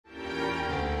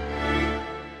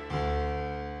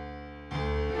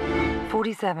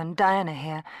47, Diana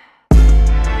here.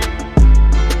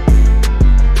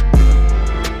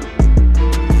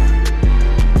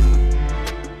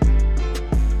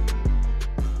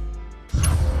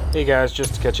 Hey guys,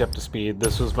 just to catch up to speed,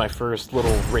 this was my first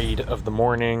little raid of the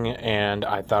morning, and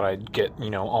I thought I'd get,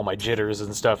 all my jitters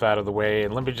and stuff out of the way,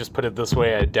 and let me just put it this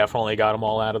way, I definitely got them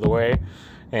all out of the way,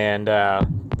 and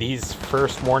these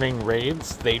first morning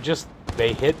raids, they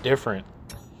hit different.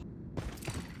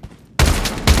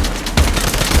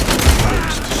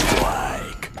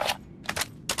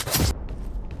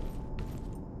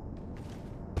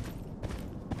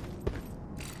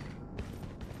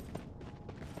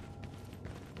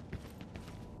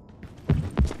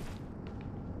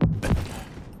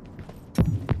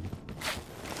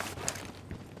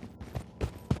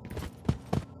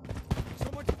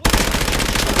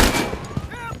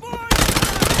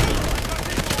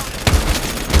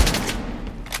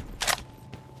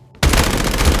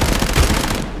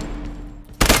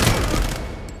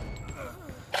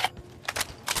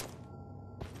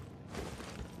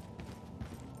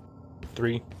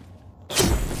 Three, two,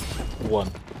 one.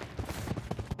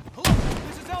 Hello,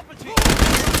 this is Alpha Team.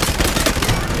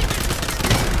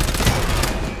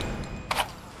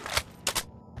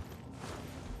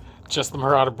 Just the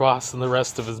Marauder boss and the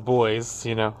rest of his boys,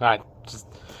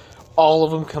 all of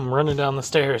them come running down the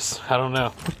stairs. I don't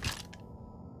know.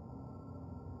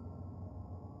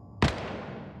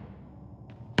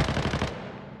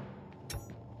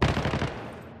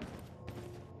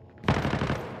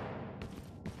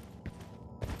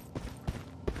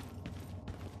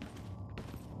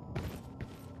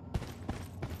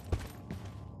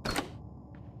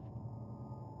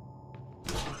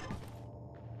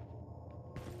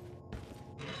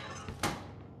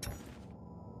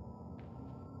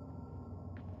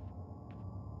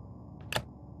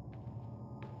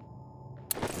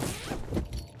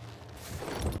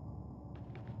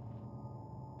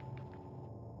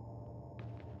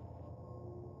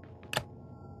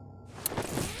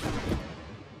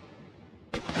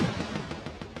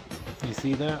 You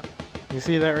see that? You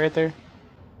see that right there?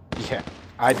 Yeah,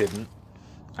 I didn't.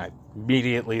 I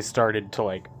immediately started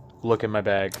to look in my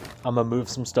bag. I'm gonna move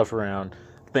some stuff around,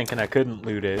 thinking I couldn't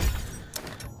loot it.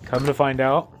 Come to find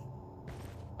out,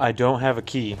 I don't have a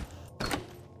key.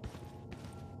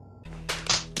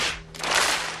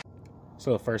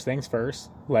 So first things first,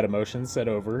 let emotions set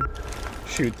over,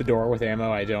 shoot the door with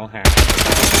ammo I don't have.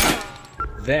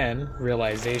 Then,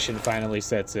 realization finally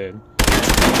sets in.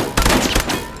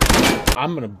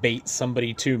 I'm gonna bait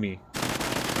somebody to me.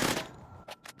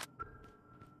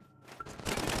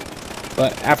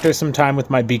 But after some time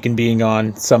with my beacon being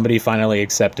on, somebody finally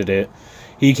accepted it.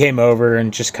 He came over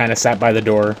and just kind of sat by the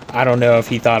door. I don't know if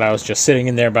he thought I was just sitting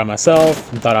in there by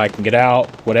myself and thought I can get out,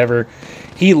 whatever.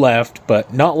 He left,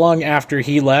 but not long after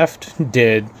he left,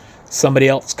 did somebody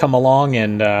else come along,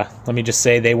 and let me just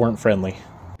say they weren't friendly.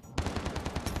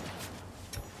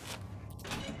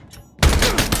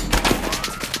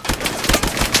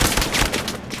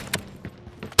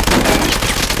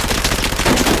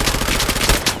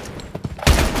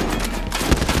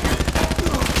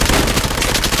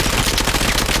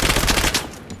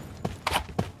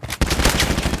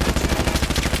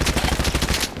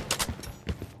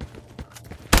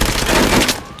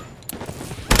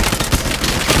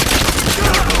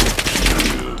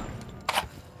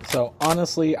 So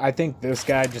honestly, I think this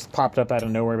guy just popped up out of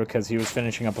nowhere because he was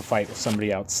finishing up a fight with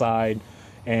somebody outside.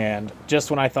 And just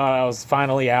when I thought I was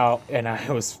finally out and I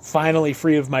was finally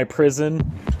free of my prison,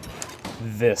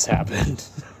 this happened.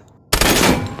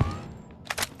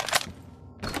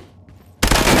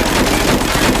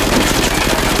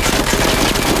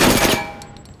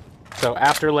 So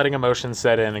after letting emotions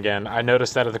set in again, I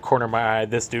noticed out of the corner of my eye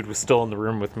this dude was still in the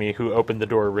room with me who opened the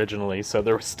door originally, so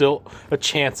there was still a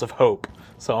chance of hope.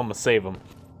 So I'm gonna save him.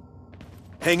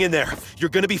 Hang in there. You're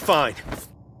gonna be fine.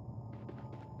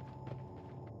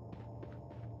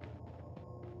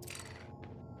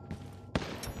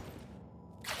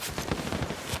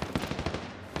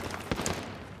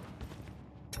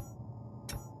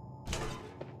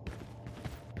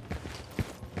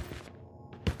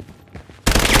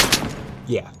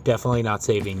 Yeah, definitely not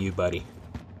saving you, buddy.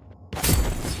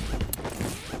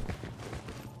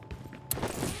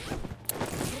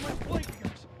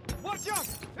 Watch out!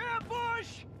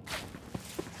 Ambush!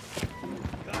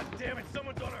 God damn it,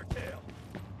 someone's on our tail.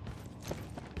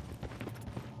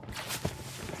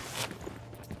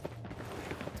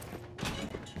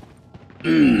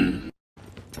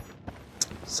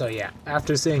 So yeah,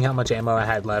 after seeing how much ammo I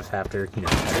had left, after, you know,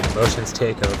 having emotions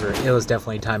take over, it was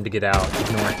definitely time to get out.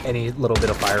 Ignoring any little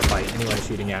bit of firefight, anyone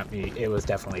shooting at me, it was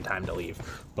definitely time to leave.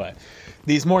 But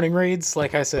these morning raids,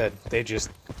 like I said,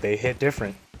 they hit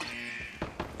different.